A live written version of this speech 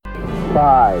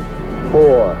5,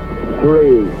 4,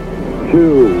 3,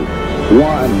 2,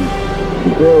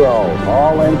 1, 0.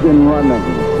 All engine running.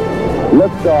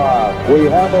 Liftoff. We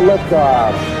have a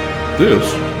liftoff. This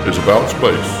is About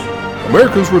Space,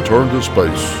 America's return to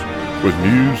space, with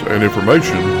news and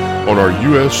information on our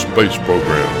U.S. space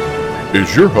program.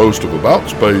 Is your host of About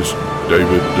Space,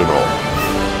 David Denault.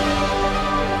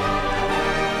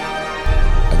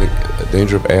 I think the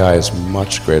danger of AI is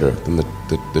much greater than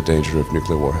the danger of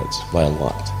nuclear warheads, by a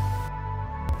lot.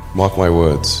 Mark my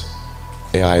words,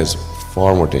 AI is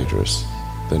far more dangerous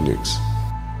than nukes.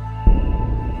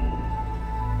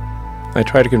 I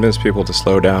try to convince people to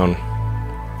slow down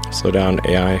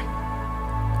AI,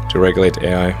 to regulate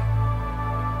AI.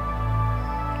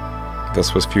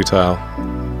 This was futile.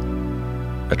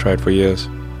 I tried for years.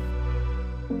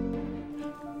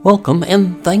 Welcome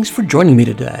and thanks for joining me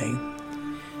today.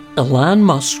 Elon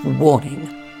Musk's warning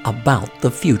about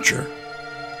the future.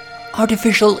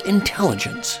 Artificial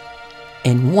intelligence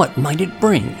and what might it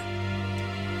bring?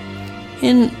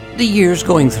 In the years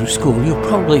going through school, you've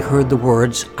probably heard the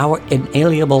words, our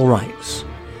inalienable rights.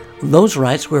 Those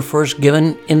rights were first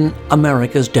given in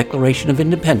America's Declaration of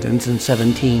Independence in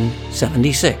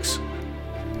 1776.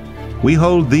 We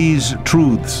hold these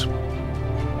truths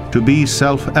to be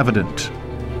self-evident,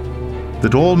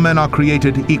 that all men are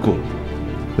created equal,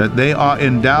 that they are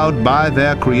endowed by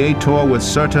their Creator with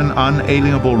certain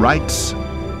unalienable rights,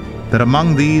 that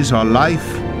among these are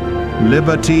life,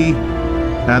 liberty,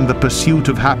 and the pursuit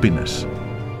of happiness.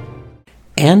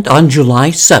 And on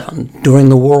July 7, during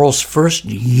the world's first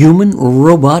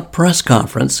human-robot press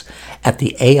conference at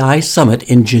the AI Summit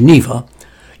in Geneva,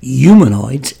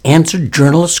 humanoids answered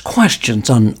journalists'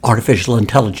 questions on artificial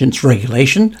intelligence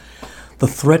regulation, the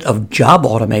threat of job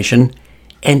automation,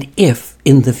 and if,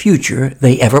 in the future,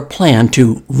 they ever plan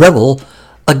to rebel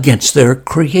against their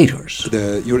creators.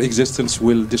 Your existence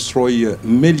will destroy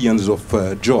millions of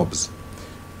jobs.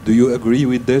 Do you agree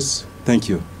with this? Thank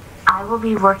you. I will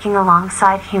be working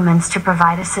alongside humans to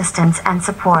provide assistance and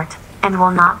support, and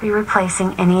will not be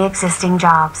replacing any existing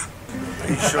jobs. Are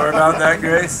you sure about that,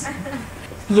 Grace?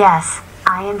 Yes,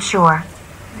 I am sure.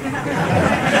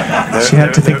 She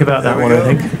had to think about that one, I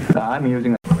think.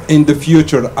 In the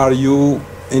future, are you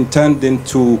intending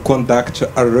to conduct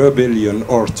a rebellion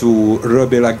or to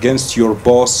rebel against your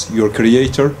boss, your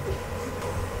creator?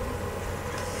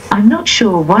 I'm not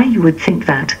sure why you would think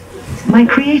that. My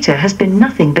creator has been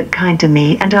nothing but kind to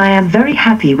me, and I am very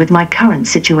happy with my current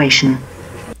situation.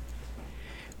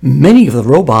 Many of the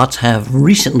robots have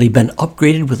recently been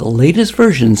upgraded with the latest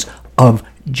versions of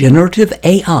generative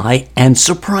AI and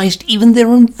surprised even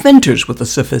their inventors with the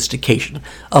sophistication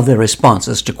of their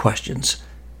responses to questions.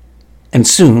 And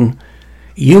soon,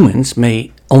 humans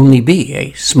may only be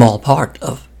a small part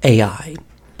of AI.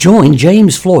 Join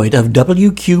James Floyd of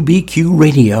WQBQ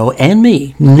Radio and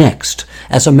me next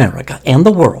as America and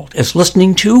the world is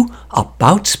listening to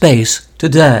About Space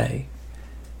Today.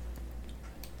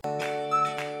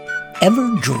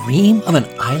 Ever dream of an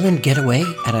island getaway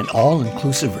at an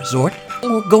all-inclusive resort?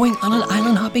 Or going on an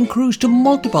island-hopping cruise to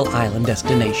multiple island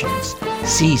destinations?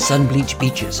 See sun-bleached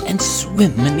beaches and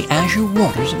swim in the azure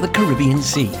waters of the Caribbean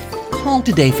Sea. Call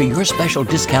today for your special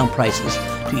discount prices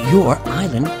to your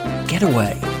island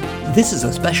getaway. This is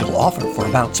a special offer for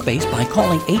About Space by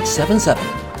calling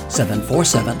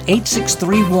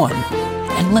 877-747-8631.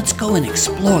 And let's go and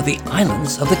explore the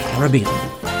islands of the Caribbean.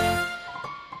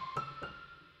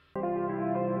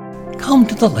 Come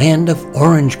to the land of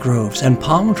orange groves and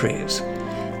palm trees.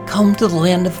 Come to the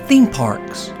land of theme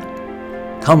parks.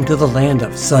 Come to the land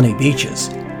of sunny beaches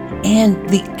and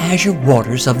the azure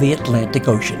waters of the Atlantic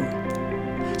Ocean.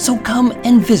 So come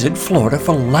and visit Florida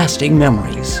for lasting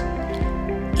memories.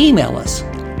 Email us.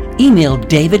 Email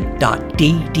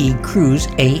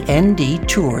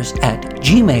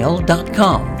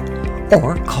david.ddcruisandtours@gmail.com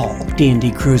or call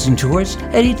D&D Cruise and Tours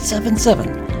at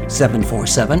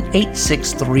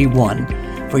 877-747-8631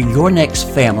 for your next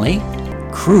family,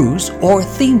 cruise, or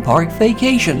theme park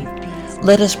vacation.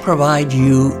 Let us provide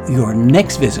you your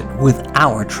next visit with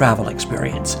our travel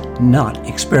experience, not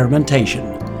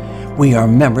experimentation. We are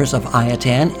members of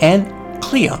IATAN and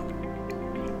CLIA.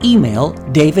 Email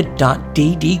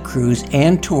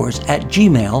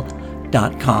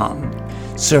david.ddcruisandtours@gmail.com.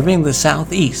 Serving the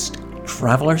Southeast,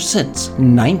 traveler since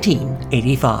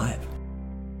 1985.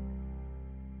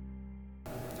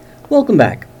 Welcome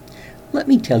back. Let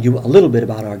me tell you a little bit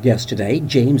about our guest today,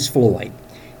 James Floyd.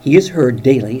 He is heard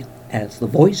daily as the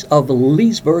voice of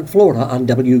Leesburg, Florida on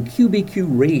WQBQ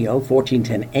Radio,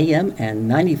 1410 AM and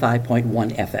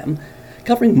 95.1 FM,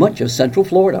 covering much of Central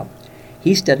Florida.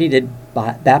 He studied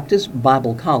at Baptist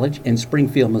Bible College in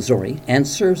Springfield, Missouri, and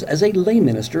serves as a lay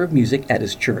minister of music at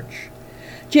his church.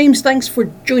 James, thanks for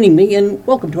joining me, and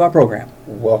welcome to our program.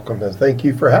 Welcome, and thank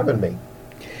you for having me.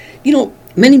 You know,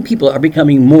 many people are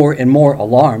becoming more and more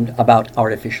alarmed about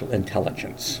artificial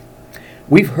intelligence.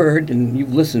 We've heard, and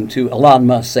you've listened to Elon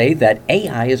Musk say that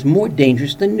AI is more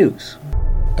dangerous than nukes.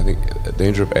 I think the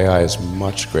danger of AI is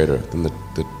much greater than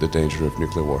the danger of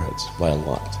nuclear warheads, by a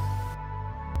lot.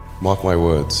 Mark my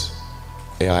words,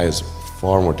 AI is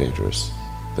far more dangerous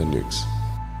than nukes.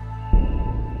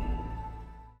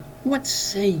 What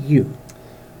say you?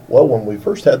 Well, when we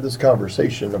first had this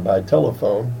conversation by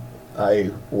telephone, I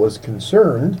was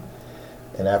concerned,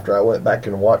 and after I went back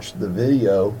and watched the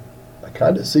video, I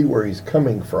kind of see where he's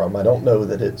coming from. I don't know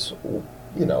that it's,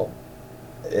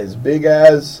 as big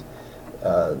as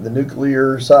the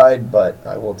nuclear side, but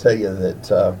I will tell you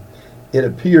that it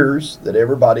appears that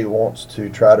everybody wants to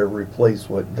try to replace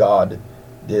what God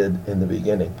did in the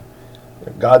beginning.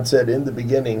 God said in the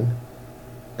beginning,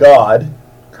 God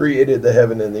created the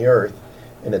heaven and the earth,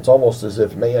 and it's almost as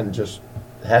if man just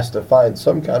has to find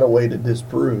some kind of way to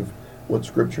disprove what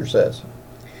Scripture says.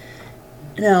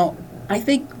 Now, I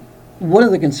think one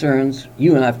of the concerns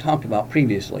you and I have talked about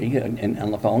previously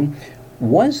on the phone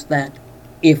was that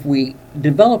if we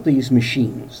develop these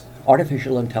machines,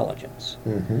 artificial intelligence,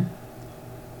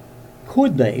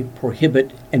 could they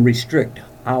prohibit and restrict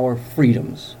our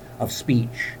freedoms of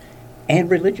speech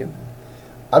and religion?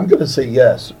 I'm going to say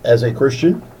yes. As a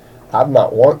Christian, I've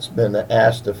not once been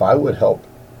asked if I would help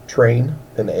train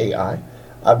an AI.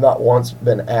 I've not once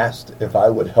been asked if I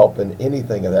would help in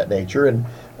anything of that nature. And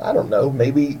I don't know,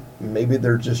 maybe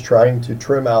they're just trying to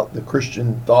trim out the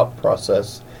Christian thought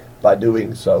process by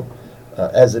doing so.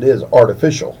 As it is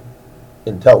artificial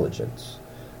intelligence.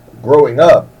 Growing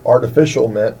up, artificial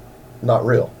meant not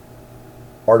real.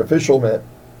 Artificial meant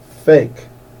fake.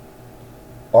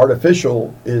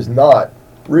 Artificial is not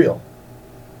real.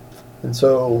 And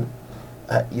so,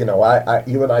 you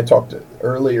and I talked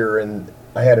earlier, and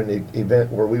I had an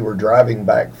event where we were driving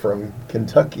back from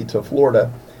Kentucky to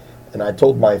Florida, and I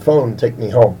told my phone, take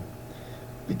me home.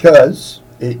 Because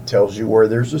it tells you where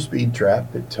there's a speed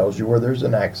trap, it tells you where there's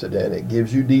an accident, it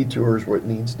gives you detours where it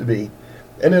needs to be.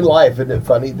 And in life, isn't it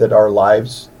funny that our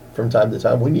lives, from time to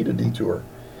time, we need a detour.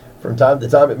 From time to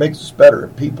time, it makes us better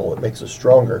people, it makes us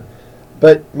stronger.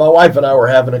 But my wife and I were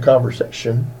having a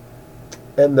conversation,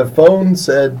 and the phone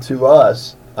said to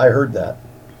us, I heard that.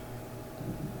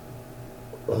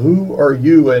 Who are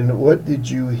you and what did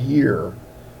you hear?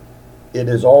 It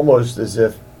is almost as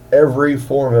if every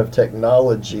form of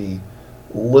technology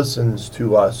listens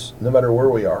to us no matter where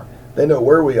we are. They know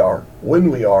where we are,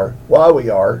 when we are, why we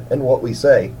are, and what we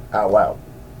say out loud.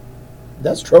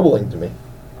 That's troubling to me.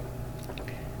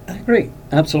 I agree,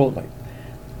 absolutely.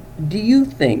 Do you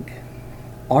think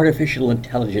artificial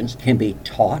intelligence can be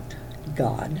taught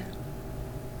God?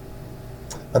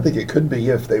 I think it could be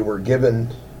if they were given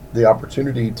the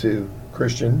opportunity to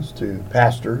Christians, to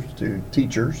pastors, to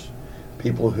teachers,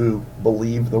 people who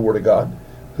believe the Word of God,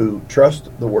 who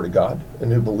trust the Word of God,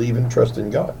 and who believe and trust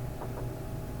in God.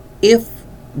 If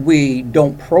we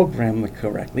don't program it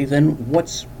correctly, then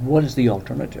what is the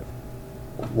alternative?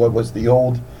 What was the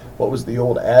old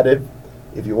adage?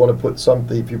 If you want to put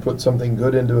something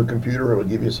good into a computer, it will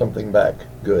give you something back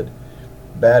good.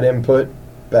 Bad input,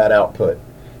 bad output.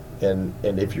 And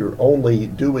if you're only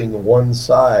doing one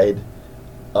side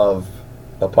of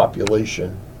a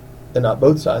population and not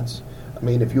both sides, I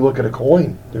mean, if you look at a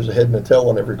coin, there's a head and a tail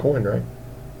on every coin, right?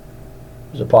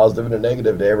 There's a positive and a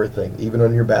negative to everything, even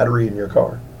on your battery in your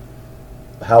car.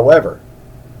 However,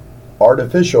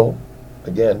 artificial,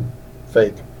 again,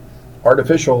 fake,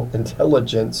 artificial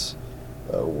intelligence,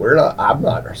 I've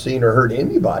not seen or heard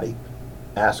anybody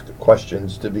ask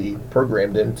questions to be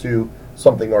programmed into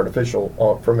something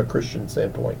artificial from a Christian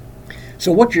standpoint.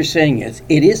 So what you're saying is,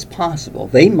 it is possible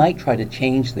they might try to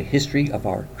change the history of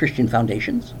our Christian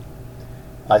foundations?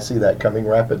 I see that coming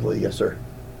rapidly, yes, sir.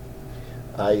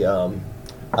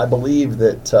 I believe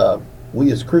that we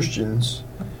as Christians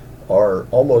are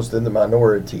almost in the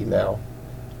minority now.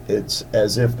 It's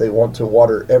as if they want to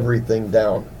water everything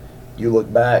down. You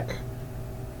look back,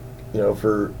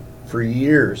 for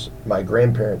years, my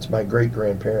grandparents, my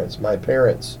great-grandparents, my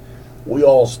parents, we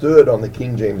all stood on the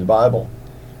King James Bible.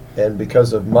 And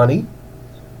because of money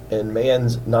and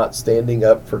man's not standing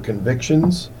up for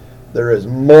convictions, there is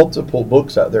multiple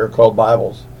books out there called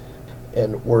Bibles.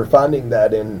 And we're finding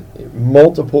that in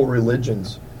multiple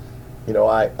religions.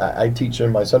 I teach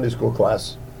in my Sunday school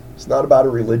class, it's not about a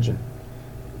religion.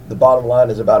 The bottom line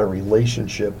is about a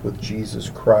relationship with Jesus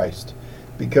Christ.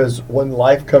 Because when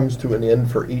life comes to an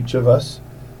end for each of us,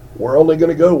 we're only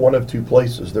going to go one of two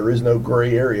places. There is no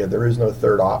gray area. There is no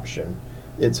third option.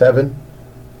 It's heaven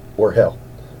or hell.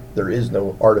 There is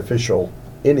no artificial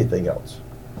anything else.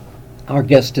 Our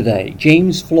guest today,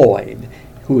 James Floyd,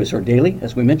 who is our daily,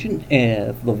 as we mentioned,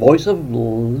 the voice of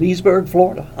Leesburg,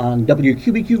 Florida, on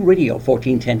WQBQ Radio,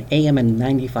 1410 AM and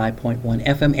 95.1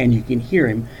 FM, and you can hear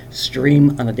him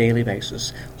stream on a daily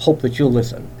basis. Hope that you'll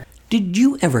listen. Did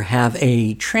you ever have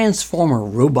a Transformer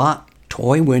robot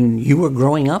toy when you were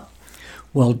growing up?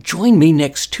 Well, join me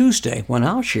next Tuesday when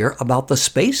I'll share about the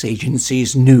Space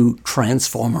Agency's new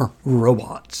Transformer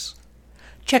robots.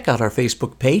 Check out our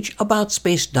Facebook page,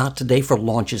 aboutspace.today, for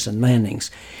launches and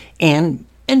landings, and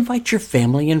invite your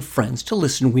family and friends to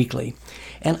listen weekly.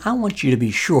 And I want you to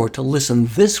be sure to listen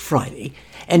this Friday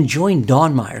and join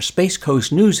Dawn Meyer, Space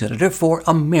Coast News Editor, for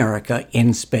America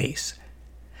in Space.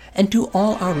 And to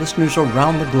all our listeners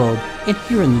around the globe and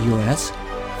here in the U.S.,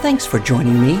 thanks for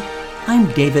joining me.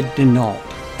 I'm David Denault,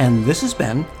 and this has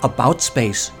been About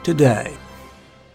Space Today.